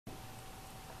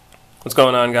What's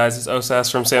going on, guys? It's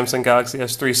Osas from Samsung Galaxy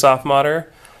S3 softModder,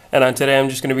 and today I'm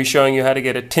just going to be showing you how to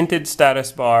get a tinted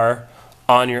status bar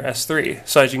on your S3.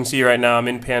 So as you can see right now, I'm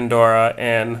in Pandora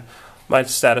and my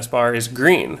status bar is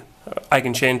green. I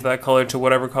can change that color to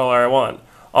whatever color I want.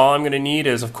 All I'm going to need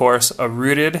is, of course, a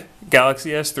rooted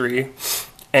Galaxy S3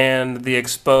 and the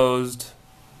Xposed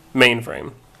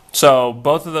mainframe. So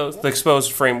both of those, the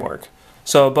Xposed Framework.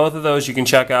 So both of those you can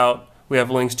check out. We have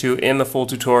links to in the full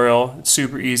tutorial. It's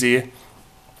super easy,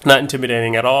 not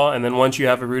intimidating at all. And then once you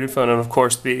have a rooted phone and of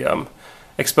course the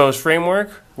Xposed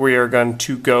Framework, we are going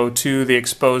to go to the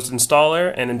Xposed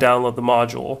installer and then download the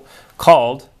module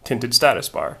called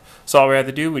TintedStatusBar. So all we have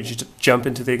to do, we just jump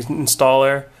into the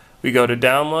installer, we go to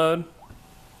download,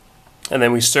 and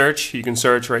then we search. You can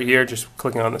search right here, just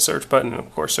clicking on the search button, and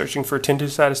of course searching for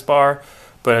TintedStatusBar.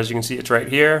 But as you can see, it's right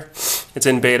here. It's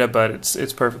in beta, but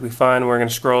it's perfectly fine. We're going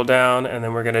to scroll down, and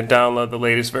then we're going to download the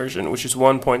latest version, which is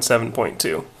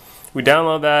 1.7.2. We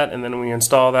download that, and then we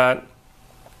install that,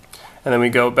 and then we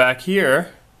go back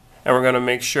here, and we're going to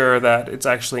make sure that it's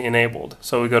actually enabled.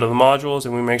 So we go to the modules,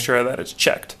 and we make sure that it's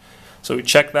checked. So we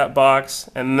check that box,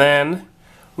 and then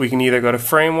we can either go to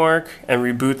Framework and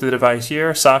reboot the device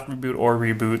here, soft reboot or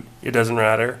reboot, it doesn't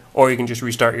matter, or you can just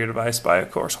restart your device by,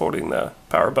 of course, holding the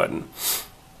power button.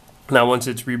 Now once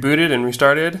it's rebooted and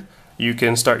restarted, you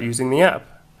can start using the app.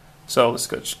 So let's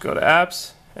just go to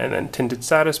Apps, and then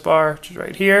TintedStatusBar, which is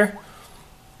right here.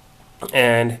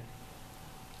 And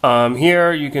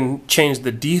here you can change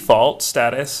the default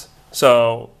status.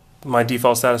 So my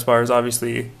default status bar is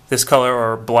obviously this color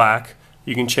or black.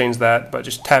 You can change that by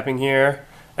just tapping here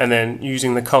and then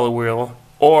using the color wheel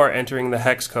or entering the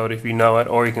hex code if you know it,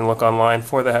 or you can look online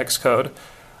for the hex code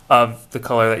of the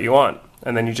color that you want.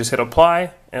 And then you just hit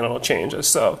apply and it'll change it.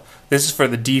 So this is for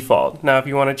the default. Now if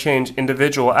you want to change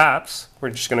individual apps, we're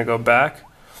just going to go back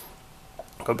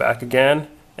again,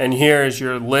 and here is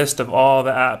your list of all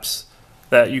the apps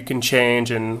that you can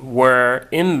change and where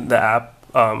in the app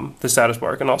the status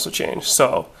bar can also change.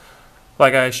 So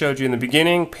like I showed you in the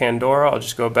beginning, Pandora, I'll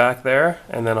just go back there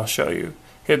and then I'll show you.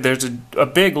 Here, there's a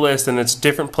big list, and it's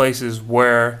different places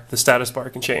where the status bar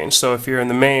can change. So if you're in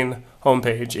the main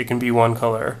homepage, it can be one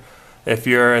color. If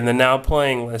you're in the now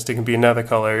playing list, it can be another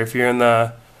color. If you're in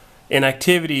the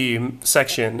inactivity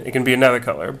section, it can be another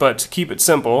color. But to keep it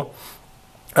simple,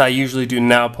 I usually do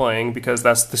now playing because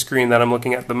that's the screen that I'm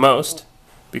looking at the most,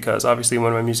 because obviously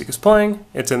when my music is playing,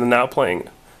 it's in the now playing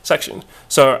section.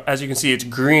 So as you can see, it's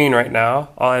green right now.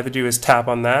 All I have to do is tap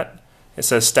on that. It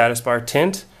says status bar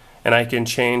tint, and I can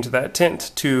change that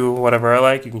tint to whatever I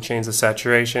like. You can change the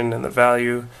saturation and the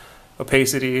value,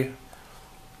 opacity,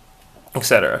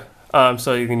 etc.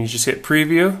 So you just hit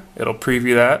preview, it'll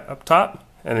preview that up top,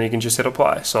 and then you can just hit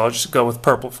apply. So I'll just go with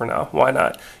purple for now, why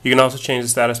not? You can also change the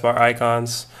status bar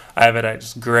icons. I have it at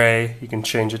just gray. You can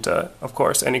change it to, of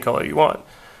course, any color you want.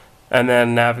 And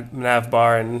then nav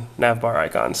bar and nav bar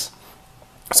icons.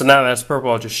 So now that's purple,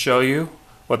 I'll just show you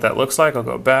what that looks like. I'll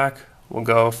go back, we'll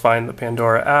go find the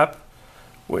Pandora app,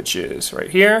 which is right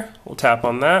here. We'll tap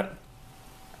on that,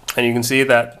 and you can see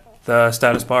that the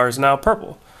status bar is now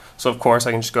purple. So of course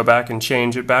I can just go back and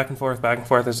change it back and forth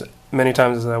as many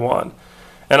times as I want.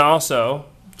 And also,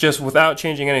 just without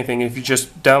changing anything, if you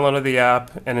just downloaded the app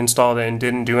and installed it and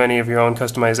didn't do any of your own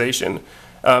customization,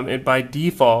 it by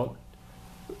default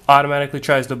automatically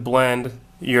tries to blend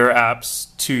your apps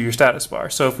to your status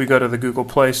bar. So if we go to the Google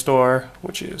Play Store,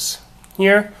 which is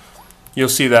here, you'll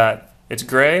see that it's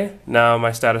gray. Now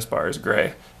my status bar is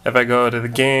gray. If I go to the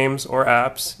games or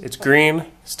apps, it's green,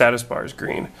 status bar is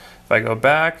green. If I go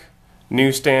back,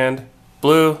 newsstand,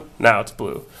 blue, now it's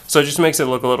blue. So it just makes it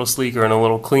look a little sleeker and a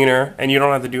little cleaner, and you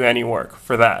don't have to do any work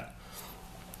for that.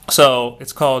 So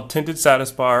it's called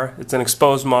TintedStatusBar. It's an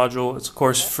Xposed module. It's of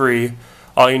course free.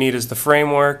 All you need is the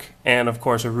framework and of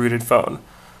course a rooted phone.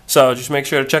 So just make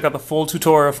sure to check out the full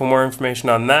tutorial for more information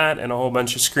on that and a whole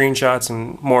bunch of screenshots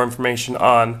and more information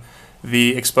on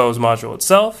the Xposed module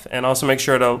itself. And also make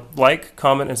sure to like,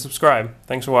 comment, and subscribe.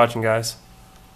 Thanks for watching, guys.